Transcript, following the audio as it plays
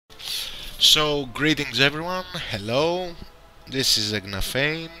So, greetings everyone, hello, this is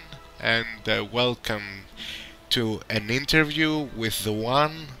Agnafane, and welcome to an interview with the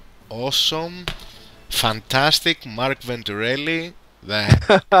one awesome, fantastic Mark Venturelli,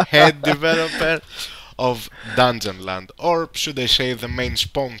 the head developer of Dungeonland, or should I say the main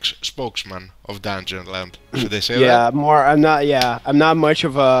spokesman of Dungeonland? Should I say that? Yeah, more. I'm not. Yeah, I'm not much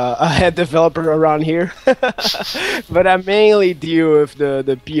of a head developer around here, but I mainly deal with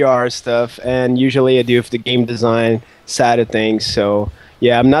the PR stuff, and usually I deal with the game design side of things. So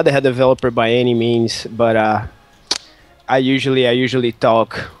yeah, I'm not the head developer by any means, but I usually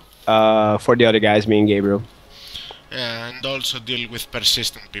talk for the other guys, me and Gabriel. And also deal with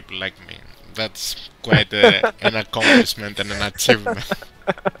persistent people like me. That's quite an accomplishment and an achievement.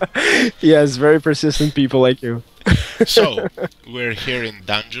 Yes, very persistent people like you. So, we're here in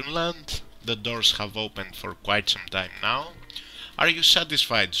Dungeonland. The doors have opened for quite some time now. Are you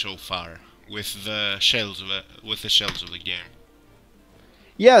satisfied so far with the shells of the game?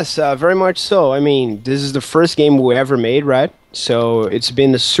 Yes, very much so. I mean, this is the first game we ever made, right? So it's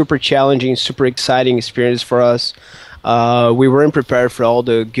been a super challenging, super exciting experience for us. We weren't prepared for all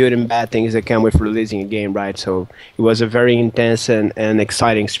the good and bad things that come with releasing a game, right? So it was a very intense and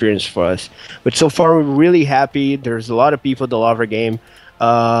exciting experience for us. But so far, we're really happy. There's a lot of people that love our game.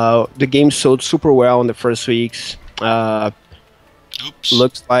 The game sold super well in the first weeks. Oops.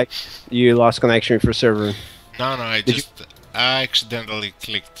 Looks like you lost connection with your server. No, no, Did you? I accidentally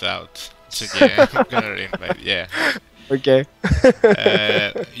clicked out. It's okay, I'm gonna invite, yeah. Okay.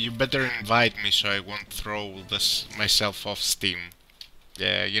 You better invite me so I won't throw myself off Steam.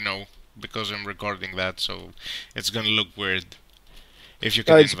 Yeah, because I'm recording that, so it's gonna look weird. If you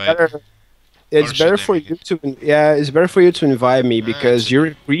No, can it's invite me. better. Or It's better should I for make you it? to yeah, it's better for you to invite me It's because you're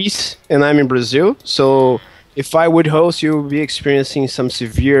okay. in Greece and I'm in Brazil. So if I would host, you would be experiencing some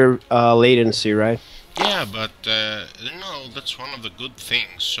severe latency, right? Yeah, but that's one of the good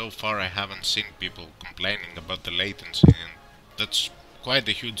things. So far, I haven't seen people complaining about the latency, and that's quite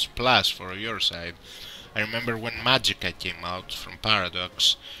a huge plus for your side. I remember when Magica came out from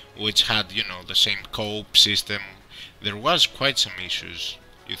Paradox, which had, the same co-op system. There was quite some issues.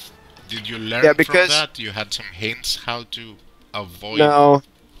 Did you Yeah, learn from because that? You had some hints how to avoid. no,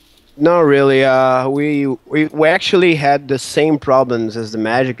 not really. We actually had the same problems as the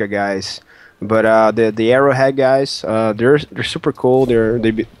Magica guys, but the Arrowhead guys, they're super cool.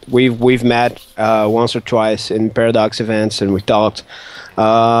 We've met once or twice in Paradox events and we talked.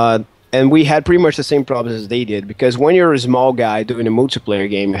 And we had pretty much the same problems as they did because when you're a small guy doing a multiplayer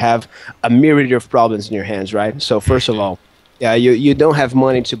game, you have a myriad of problems in your hands, right? So first of Indeed. all, yeah, you don't have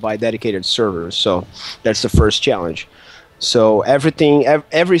money to buy dedicated servers, so that's the first challenge. So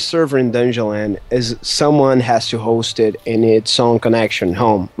every server in Dungeonland is someone has to host it in its own connection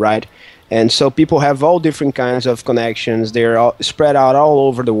home, right? And so people have all different kinds of connections. They're all spread out all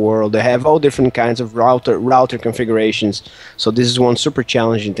over the world. They have all different kinds of router configurations. So this is one super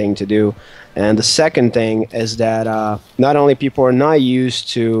challenging thing to do. And the second thing is that not only people are not used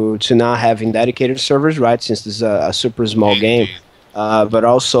to not having dedicated servers, right? Since this is a super small game, Indeed. but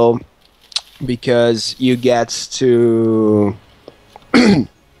also because you don't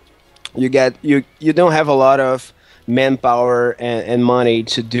have a lot of manpower and money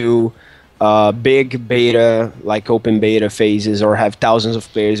to do big beta like open beta phases or have thousands of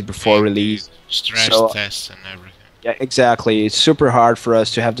players before Indeed. release. Stress So tests and everything. yeah, exactly. It's super hard for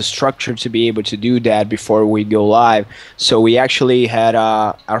us to have the structure to be able to do that before we go live. So we actually had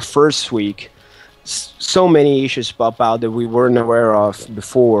our first week so many issues pop out that we weren't aware of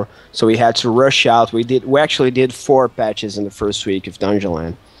before. So we had to rush out. We actually did 4 patches in the first week of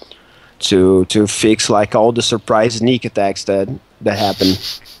Dungeonland to fix like all the surprise sneak attacks that happened.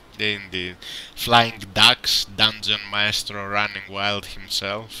 Indeed. Flying ducks, Dungeon Maestro running wild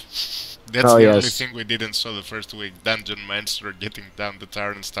himself. That's Oh the only yes. thing we didn't saw the first week. Dungeon Maestro getting down the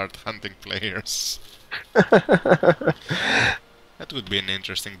tower and start hunting players. That would be an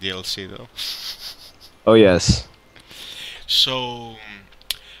interesting DLC though. Oh yes. So,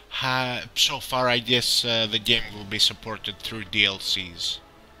 so far I guess the game will be supported through DLCs.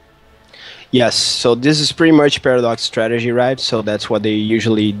 Yes, so this is pretty much Paradox strategy, right? So that's what they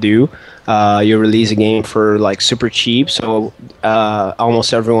usually do. You release a game for like super cheap, so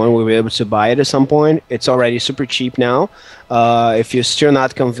almost everyone will be able to buy it at some point. It's already super cheap now. If you're still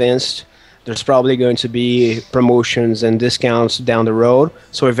not convinced, there's probably going to be promotions and discounts down the road.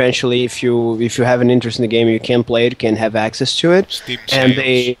 So eventually, if you have an interest in the game, you can play it, can have access to it, Steam and sales.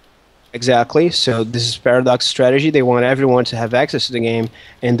 they exactly. So this is Paradox strategy. They want everyone to have access to the game,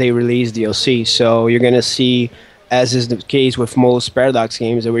 and they release DLC. So you're gonna see as is the case with most Paradox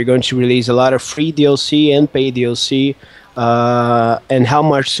games, that we're going to release a lot of free DLC and paid DLC, and how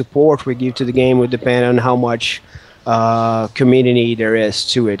much support we give to the game will depend on how much community there is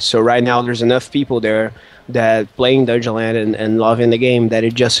to it. So right now, there's enough people there that playing Dungeonland and loving the game that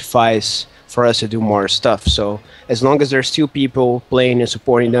it justifies for us to do more stuff. So as long as there's still people playing and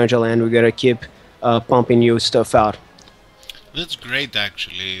supporting Dungeonland, we gotta keep pumping new stuff out. That's great,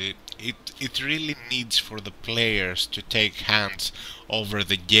 actually. It really needs for the players to take hands over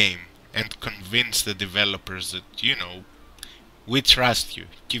the game and convince the developers that, we trust you.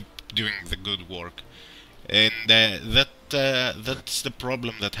 Keep doing the good work. And that's the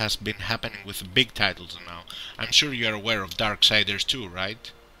problem that has been happening with the big titles now. I'm sure you're aware of Darksiders 2,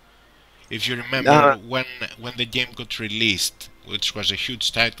 right? If you remember, when the game got released, which was a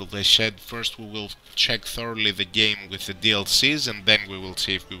huge title, they said first we will check thoroughly the game with the DLCs and then we will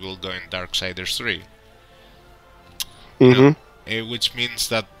see if we will go in Darksiders 3. Which means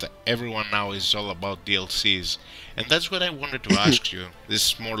that everyone now is all about DLCs. And that's what I wanted to ask you.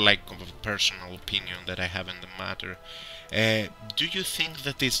 This is more like of a personal opinion that I have in the matter. Do you think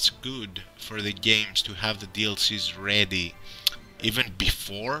that it's good for the games to have the DLCs ready even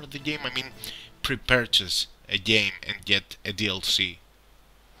before the game? I mean, pre-purchase a game and get a DLC.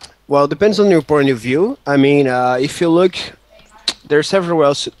 Well, it depends on your point of view. I mean, if you look, there are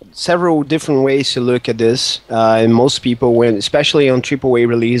several different ways to look at this. And most people, especially on AAA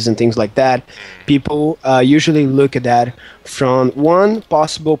release and things like that, people usually look at that from one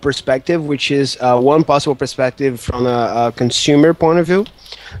possible perspective, which is one possible perspective from a consumer point of view.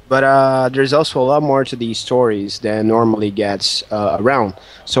 But there's also a lot more to these stories than normally gets around.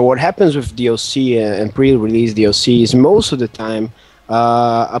 So what happens with DLC and pre-release DLC is most of the time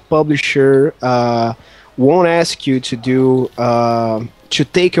a publisher won't ask you to do to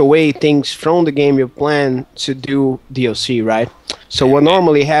take away things from the game you plan to do DLC, right? So what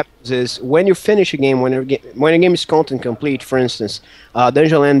normally happens is when you finish a game, when a game is content complete, for instance,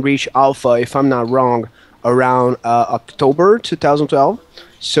 Dungeonland reached alpha, if I'm not wrong, around October 2012.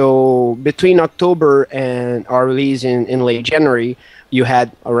 So between October and our release in late January, you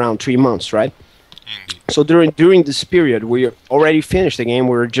had around 3 months, right? So during this period, we already finished the game.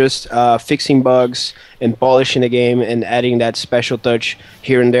 We were just fixing bugs and polishing the game and adding that special touch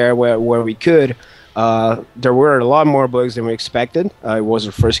here and there where we could. There were a lot more bugs than we expected. It was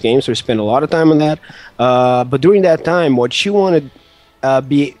our first game, so we spent a lot of time on that. But during that time, what you want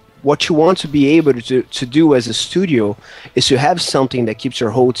to be able to do as a studio is to have something that keeps your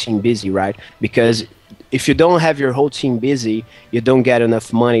whole team busy, right? Because if you don't have your whole team busy, you don't get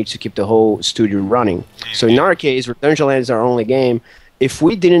enough money to keep the whole studio running. So in our case, where Dungeonland is our only game, if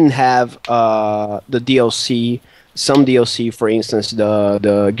we didn't have the DLC, some DLC, for instance,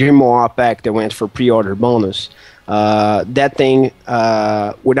 the Grimoire pack that went for pre-order bonus, that thing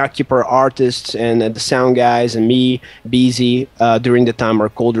would not keep our artists and the sound guys and me busy during the time our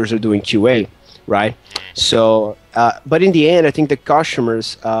coders are doing QA, right? So, but in the end, I think the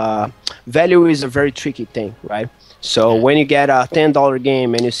customers' value is a very tricky thing, right? So when you get a $10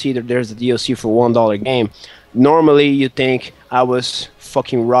 game and you see that there's a DLC for $1 game, normally you think I was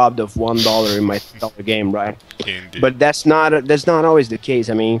fucking robbed of $1 in my $10 game, right? Indeed. But that's not always the case.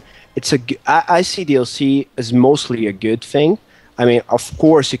 I mean, I see DLC as mostly a good thing. I mean, of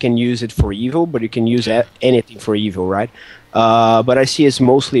course you can use it for evil, but you can use anything for evil, right? But I see it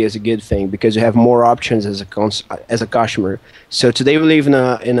mostly as a good thing because you have more options as a customer. So today we live in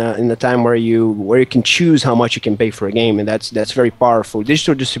a time where you can choose how much you can pay for a game, and that's very powerful.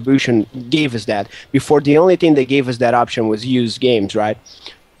 Digital distribution gave us that. Before, the only thing that gave us that option was used games, right?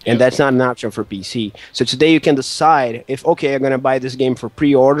 And that's not an option for PC. So today you can decide if, okay, I'm going to buy this game for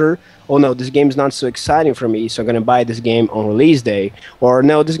pre-order. Oh, no, this game is not so exciting for me, so I'm going to buy this game on release day. Or,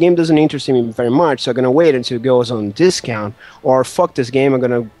 no, this game doesn't interest me very much, so I'm going to wait until it goes on discount. Or, fuck this game, I'm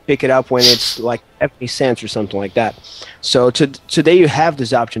going to pick it up when it's like 50 cents or something like that. So today you have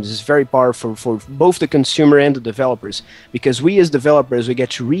these options. It's very powerful for both the consumer and the developers. Because we as developers, we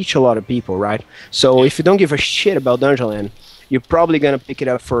get to reach a lot of people, right? So if you don't give a shit about Dungeonland, you're probably going to pick it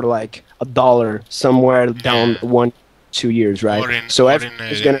up for like $1 somewhere down 1-2 years, right? Or in, so or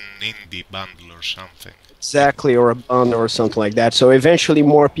everybody's in an indie bundle or something. Exactly, or a bundle or something like that. So eventually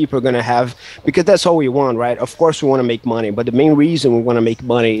more people are going to have, because that's all we want, right? Of course we want to make money, but the main reason we want to make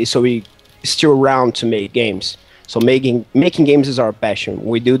money is so we still around to make games. So making games is our passion.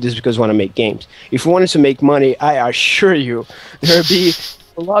 We do this because we want to make games. If we wanted to make money, I assure you, there would be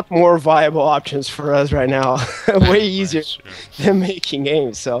a lot more viable options for us right now. Way easier than making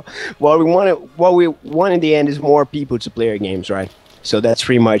games. So what we want in the end is more people to play our games, right? So that's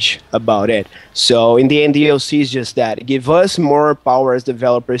pretty much about it. So in the end, DLC is just that. Give us more power as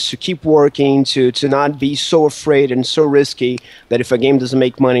developers to keep working, to not be so afraid and so risky that if a game doesn't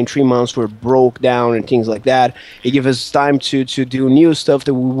make money in 3 months, we're broke down and things like that. It gives us time to do new stuff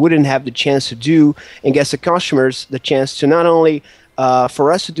that we wouldn't have the chance to do, and gives the customers the chance to not only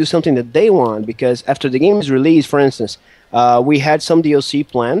for us to do something that they want, because after the game is released, for instance, we had some DLC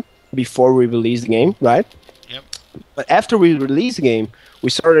planned before we released the game, right? Yep. But after we released the game, we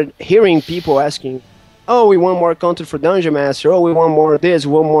started hearing people asking, oh, we want more content for Dungeon Master, oh, we want more of this,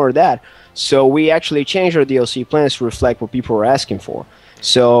 we want more of that. So we actually changed our DLC plans to reflect what people were asking for.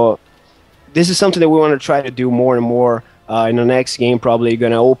 So this is something that we want to try to do more and more. In the next game, probably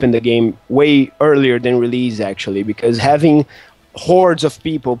going to open the game way earlier than release, actually, because having hordes of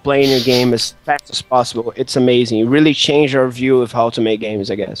people playing your game as fast as possible, it's amazing. It really changed our view of how to make games,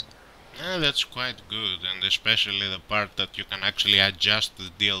 I guess. Yeah, that's quite good, and especially the part that you can actually adjust the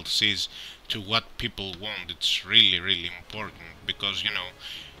DLCs to what people want. It's really, really important, because, you know,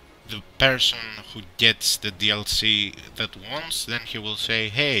 the person who gets the DLC that wants, then he will say,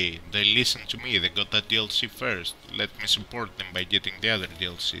 hey, they listened to me, they got that DLC first, let me support them by getting the other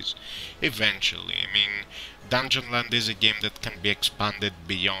DLCs. Eventually, I mean, Dungeonland is a game that can be expanded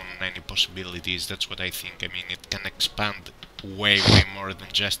beyond any possibilities. That's what I think. I mean, it can expand way more than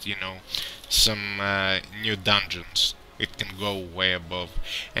just, you know, some new dungeons. It can go way above.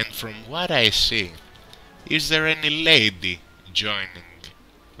 And from what I see, is there any lady joining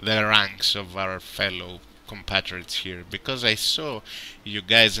the ranks of our fellow compatriots here? Because I saw you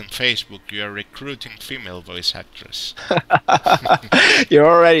guys on Facebook, you are recruiting female voice actress. You're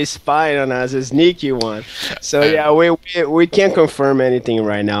already spying on us, a sneaky one. So yeah, we can't confirm anything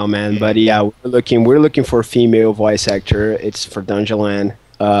right now, man. But yeah, we're looking for a female voice actor. It's for Dungeonland.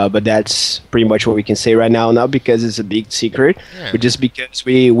 But that's pretty much what we can say right now. Not because it's a big secret, but just because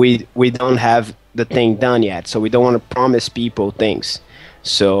we don't have the thing done yet. So we don't want to promise people things.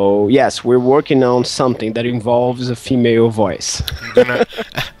 So yes, we're working on something that involves a female voice.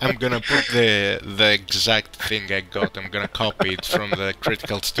 I'm gonna put the exact thing I got. I'm gonna copy it from the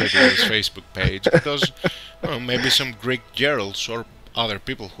Critical Studios Facebook page, because maybe some Greek girls or other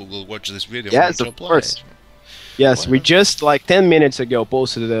people who will watch this video. Yes, of course. Yes, we just like 10 minutes ago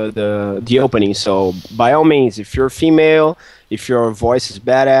posted the opening. So by all means, if you're female, if your voice is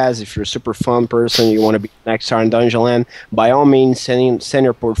badass, if you're a super fun person, you want to be next star in Dungeonland, by all means, send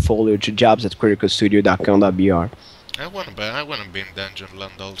your portfolio to jobs@criticalstudio.com.br. I wanna be in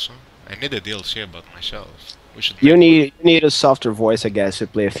Dungeonland also. I need a DLC about myself. You need a softer voice, I guess, to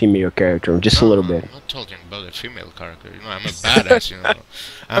play a female character, just a little bit. I'm not talking about a female character. You know, I'm a badass. You know,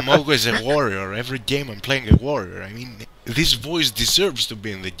 I'm always a warrior. Every game I'm playing a warrior. I mean, this voice deserves to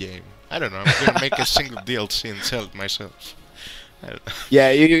be in the game. I don't know. I'm gonna make a single DLC and sell it myself.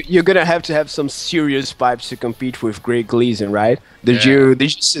 Yeah, you're gonna have to have some serious pipes to compete with Greg Gleason, right? Did you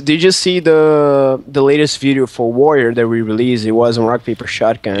see the latest video for Warrior that we released? It was on Rock Paper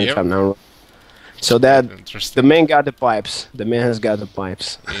Shotgun, if I'm not wrong. So that the man got the pipes. The man has got the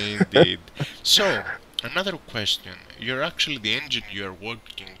pipes. Indeed. So another question: you're actually the engine you're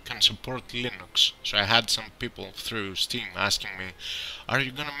working can support Linux. So I had some people through Steam asking me, "Are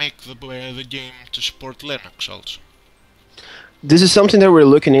you gonna make the game to support Linux also?" This is something that we're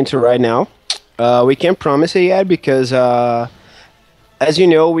looking into right now. We can't promise it yet because, as you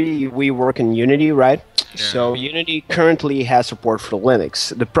know, we work in Unity, right? Yeah. So Unity currently has support for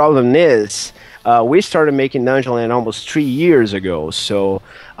Linux. The problem is, we started making Dungeonland almost 3 years ago. So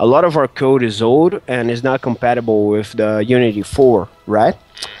a lot of our code is old and is not compatible with the Unity 4, right?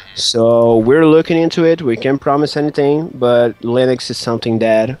 So we're looking into it. We can't promise anything, but Linux is something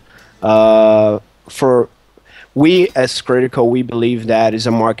that, we, as Critical, we believe that is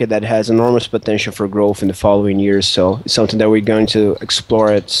a market that has enormous potential for growth in the following years. So it's something that we're going to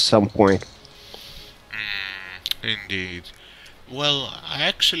explore at some point. Indeed. Well, I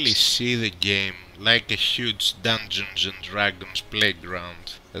actually see the game like a huge Dungeons and Dragons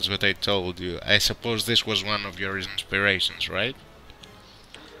playground. That's what I told you. I suppose this was one of your inspirations, right?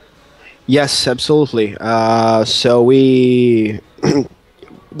 Yes, absolutely. So we...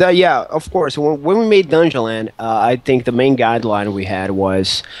 yeah, of course. When we made Dungeonland, I think the main guideline we had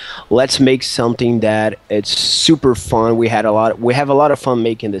was, let's make something that it's super fun. We have a lot of fun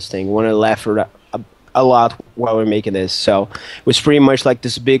making this thing. We want to laugh a lot while we're making this. So it was pretty much like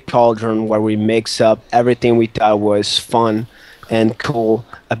this big cauldron where we mix up everything we thought was fun and cool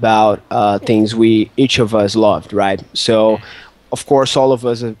about things each of us loved, right? So of course, all of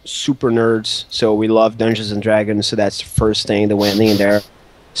us are super nerds, so we love Dungeons and Dragons. So that's the first thing that went in there.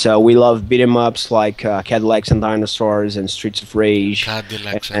 So we love beat 'em ups like Cadillacs and Dinosaurs and Streets of Rage.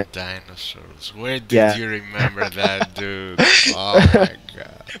 Cadillacs and dinosaurs. Where did Yeah, you remember that, dude? Oh my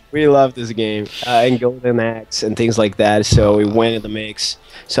god. we love this game and Golden Axe and things like that. So we went in the mix.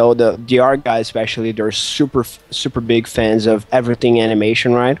 So the art guys, especially, they're super big fans of everything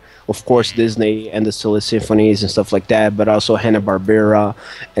animation, right? Of course, Disney and the Silly Symphonies and stuff like that, but also Hanna Barbera,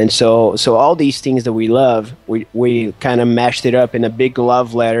 and so all these things that we love, we kind of mashed it up in a big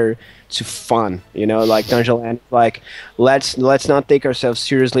love letter to fun. You know, like Dungeonland, like let's not take ourselves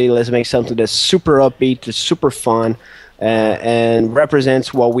seriously. Let's make something that's super upbeat, that's super fun, and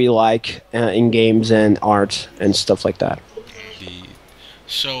represents what we like in games and art and stuff like that. Indeed.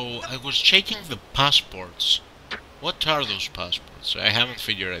 So I was checking the passports. What are those passports? I haven't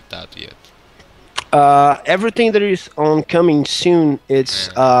figured it out yet. Everything that is on coming soon, it's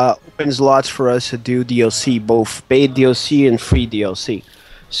Yeah. opens lots for us to do DLC, both paid DLC and free DLC.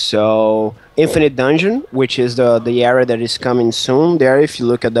 So Infinite Dungeon, which is the area that is coming soon. There, if you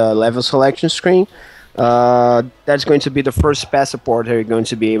look at the level selection screen, that's going to be the first passport that you're going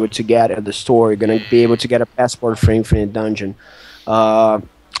to be able to get at the store. You're going to be able to get a passport for Infinite Dungeon. Uh,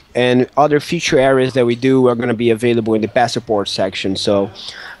 and other feature areas that we do are going to be available in the passport section. So,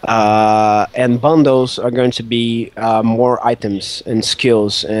 and bundles are going to be more items and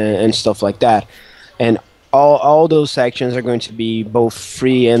skills and stuff like that. And all those sections are going to be both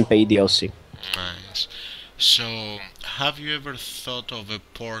free and paid DLC. Nice. So, have you ever thought of a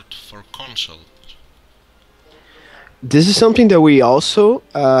port for console? This is something that we also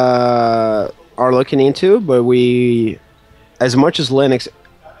are looking into, but we, as much as Linux,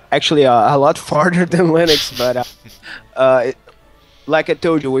 actually a lot farther than Linux, but like I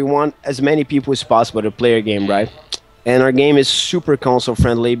told you, we want as many people as possible to play our game, right? And our game is super console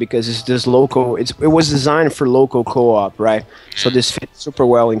friendly because it's this local. It was designed for local co-op, right? So this fits super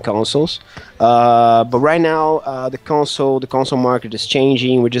well in consoles. But right now, the console market is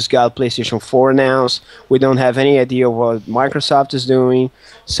changing. We just got PlayStation 4 announced. We don't have any idea what Microsoft is doing.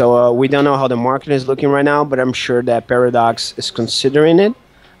 So we don't know how the market is looking right now. But I'm sure that Paradox is considering it.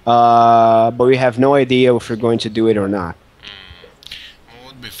 But we have no idea if we're going to do it or not. It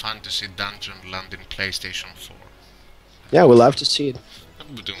would be fun to see Dungeonland in PlayStation 4. Yeah, we'll have to see it.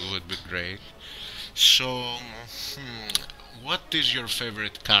 Would be great. So, what is your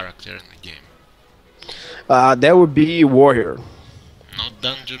favorite character in the game? That would be Warrior. Not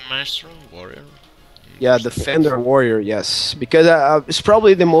Dungeon Master, Warrior? Yeah, Defender Warrior, yes. Because it's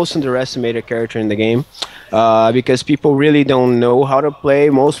probably the most underestimated character in the game. Because people really don't know how to play.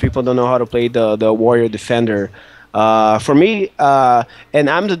 Most people don't know how to play the Warrior Defender. For me, and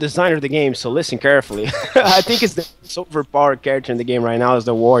I'm the designer of the game, so listen carefully. I think it's the most overpowered character in the game right now is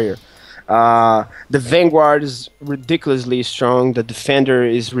the Warrior. The Vanguard is ridiculously strong. The Defender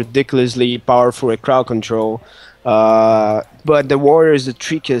is ridiculously powerful at crowd control. But the Warrior is the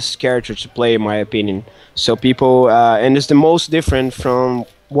trickiest character to play, in my opinion. So people, and it's the most different from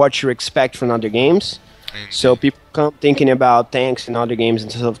what you expect from other games. So people come thinking about tanks in other games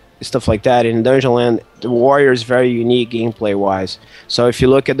and stuff like that. In Dungeonland, the Warrior is very unique gameplay-wise. So if you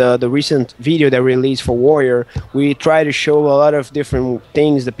look at the recent video that we released for Warrior, we try to show a lot of different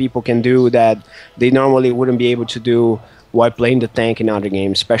things that people can do that they normally wouldn't be able to do while playing the tank in other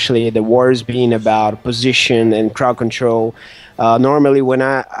games, especially the Warriors being about position and crowd control. Normally, when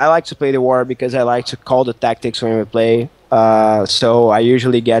I like to play the Warrior because I like to call the tactics when we play. So I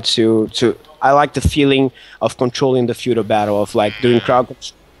usually get to I like the feeling of controlling the field of battle, of like doing crowd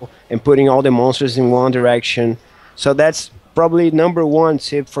control and putting all the monsters in one direction. So that's probably number one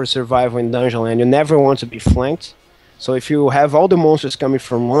tip for survival in Dungeonland. You never want to be flanked. So if you have all the monsters coming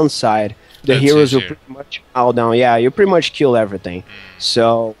from one side, the That's heroes will easier. pretty much all down. Yeah, you pretty much kill everything.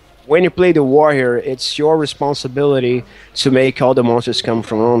 So when you play the Warrior, it's your responsibility to make all the monsters come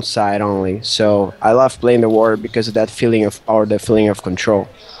from one side only. So I love playing the Warrior because of that feeling of power, that feeling of control.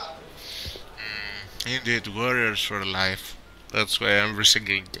 Indeed, Warriors for life. That's why every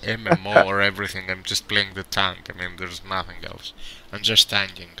single MMO or everything, I'm just playing the tank. I mean, there's nothing else. I'm just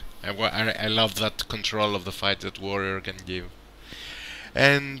tanking. I love that control of the fight that Warrior can give.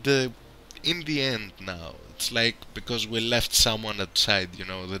 And in the end now, it's like because we left someone outside,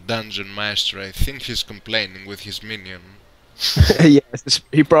 the dungeon master, I think he's complaining with his minion. Yes,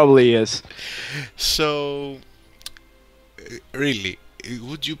 he probably is. So, really,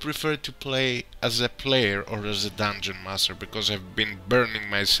 would you prefer to play as a player or as a dungeon master? Because I've been burning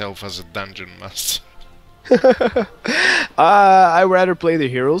myself as a dungeon master. I rather play the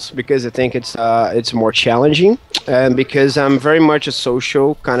heroes because I think it's more challenging, and because I'm very much a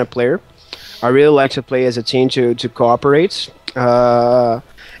social kind of player. I really like to play as a team to cooperate.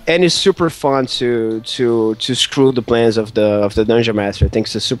 and it's super fun to screw the plans of the dungeon master. I think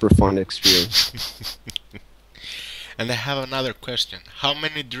it's a super fun experience. And I have another question. How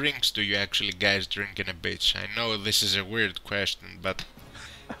many drinks do you actually guys drink in a bitch? I know this is a weird question, but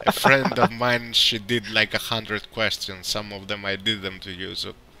a friend of mine, she did like 100 questions. Some of them I did them to you,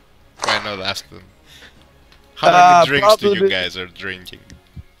 so why not ask them? How many drinks do you guys are drinking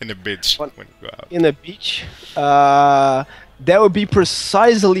in a bitch when you go out? In a beach, that would be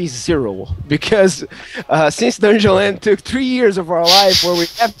precisely 0, because since Dungeonland took 3 years of our life where we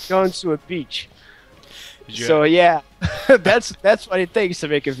haven't gone to a beach. Yeah. So yeah, that's what it takes to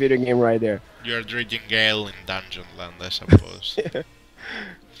make a video game right there. You're drinking ale in Dungeonland, I suppose.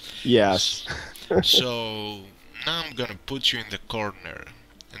 Yes. So now I'm gonna put you in the corner,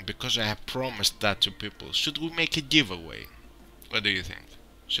 and because I have promised that to people, should we make a giveaway? What do you think?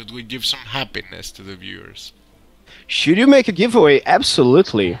 Should we give some happiness to the viewers? Should you make a giveaway?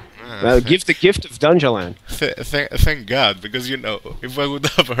 Absolutely. Give the gift of Dungeonland. Thank God, because you know, if I would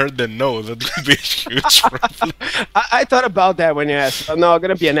have heard the no, that would be a huge problem. I thought about that when you asked. No, I'm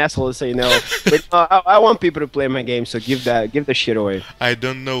gonna be an asshole to say no. But I want people to play my game, so give the shit away. I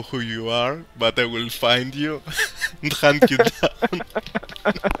don't know who you are, but I will find you and hunt you down.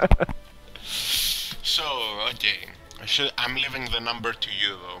 So, okay, I'm leaving the number to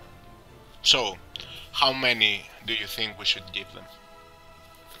you though. So, how many do you think we should give them?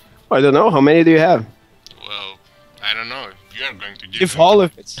 I don't know. How many do you have? Well, I don't know. You are going to give all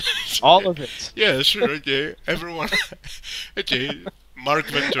of it. All of it. Yeah, sure. Okay, everyone. Okay, Mark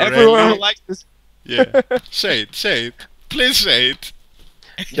Venturelli. Everyone likes this. Yeah, say it. Please say it.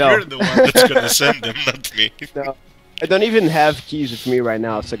 No. You're the one that's gonna send them, not me. No, I don't even have keys with me right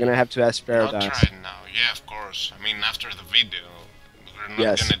now, so I'm gonna have to ask Paradox. Not right now. Yeah, of course. I mean, after the video, we're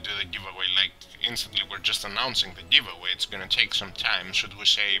not gonna do the giveaway like instantly. We're just announcing the giveaway. It's gonna take some time. Should we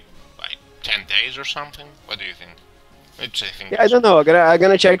say like 10 days or something? What do you think? Yeah, I don't know. I'm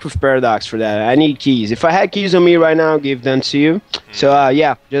gonna check with Paradox for that. I need keys. If I had keys on me right now, I'll give them to you. So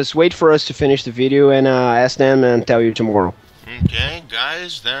yeah, just wait for us to finish the video and ask them and tell you tomorrow. Okay,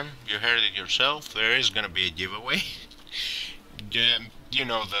 guys, then you heard it yourself. There is gonna be a giveaway. You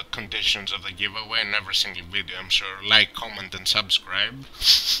know the conditions of the giveaway in every single video, I'm sure. Like, comment, and subscribe.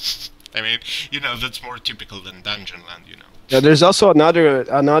 I mean, you know, that's more typical than Dungeonland, you know. Yeah, there's also another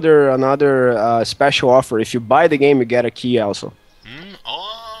special offer. If you buy the game, you get a key also.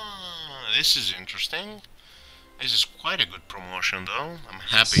 Oh, this is interesting. This is quite a good promotion, though. I'm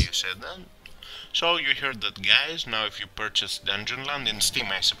happy you said that. So you heard that, guys. Now, if you purchase Dungeonland in Steam,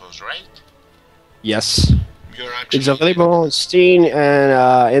 I suppose, right? Yes. It's available on Steam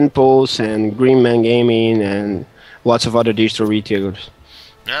and Impulse and Green Man Gaming and lots of other digital retailers.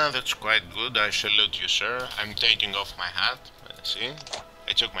 Yeah, that's quite good. I salute you, sir. I'm taking off my hat. See?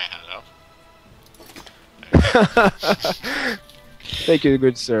 I took my hat off. Thank you,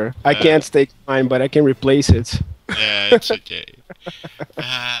 good sir. I can't take mine, but I can replace it. Yeah, it's okay.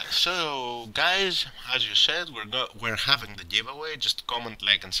 So, guys, as you said, we're having the giveaway. Just comment,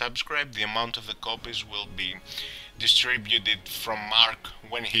 like, and subscribe. The amount of the copies will be distributed from Mark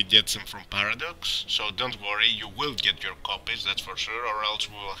when he gets them from Paradox. So don't worry, you will get your copies, that's for sure, or else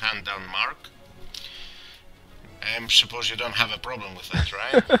we will hand down Mark. I suppose you don't have a problem with that,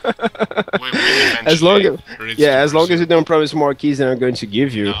 right? We as long as you don't promise more keys than I'm going to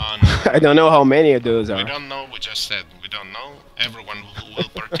give you. No. I don't know how many of those are. We don't know, we just said we don't know. Everyone will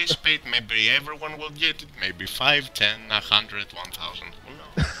participate, maybe everyone will get it, maybe 5, 10, 100, 1,000, who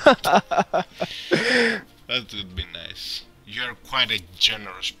knows? That would be nice. You're quite a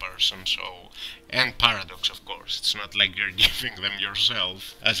generous person, so... And Paradox, of course. It's not like you're giving them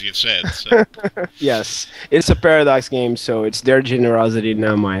yourself, as you said, so... Yes, it's a Paradox game, so it's their generosity,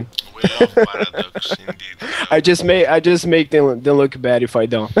 not mine. We love Paradox, indeed. I just make them look bad if I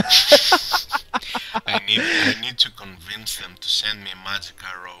don't. I need to convince them to send me a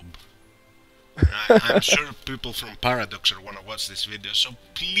Magica robe. I'm sure people from Paradox are gonna watch this video, so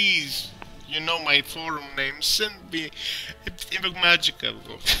please... You know my forum name, send me a magical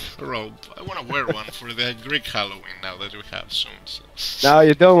robe. I want to wear one for the Greek Halloween now that we have soon. So. No,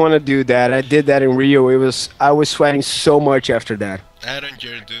 you don't want to do that. I did that in Rio. I was sweating so much after that. I don't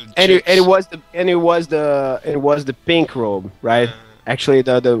care, dude. And it was the pink robe, right? Actually,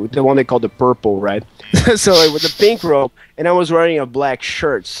 the one they call the purple, right? So it was the pink robe, and I was wearing a black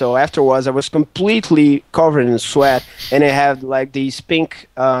shirt. So afterwards, I was completely covered in sweat, and it had like these pink.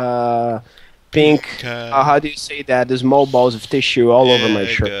 How do you say that? The small balls of tissue all over my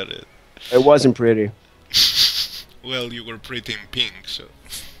shirt. I got it. It wasn't pretty. Well, you were pretty in pink, so...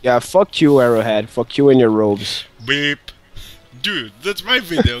 Yeah, fuck you, Arrowhead. Fuck you and your robes. Beep. Dude, that's my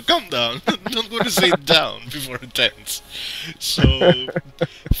video. Calm down. Don't want to say it down before it ends. So,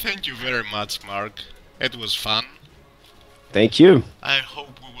 thank you very much, Mark. It was fun. Thank you. I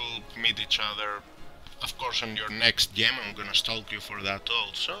hope we will meet each other. Of course, on your next game, I'm gonna stalk you for that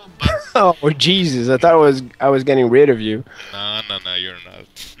also. But Oh Jesus! I thought I was getting rid of you. no, you're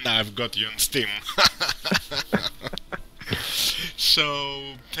not. Now I've got you on Steam.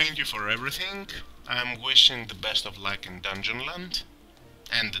 So, thank you for everything. I'm wishing the best of luck in Dungeonland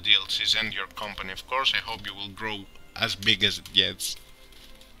and the DLCs and your company, of course. I hope you will grow as big as it gets.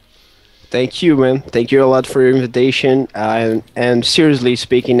 Thank you, man. Thank you a lot for your invitation. And seriously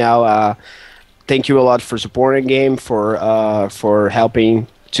speaking, now, thank you a lot for supporting the game, for helping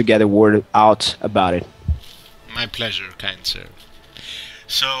to get the word out about it. My pleasure, kind sir.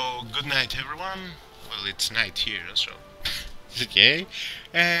 So, good night, everyone. Well, it's night here, so okay.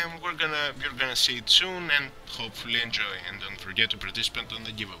 And you're gonna see it soon, and hopefully enjoy. And don't forget to participate on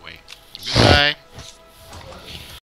the giveaway. Goodbye.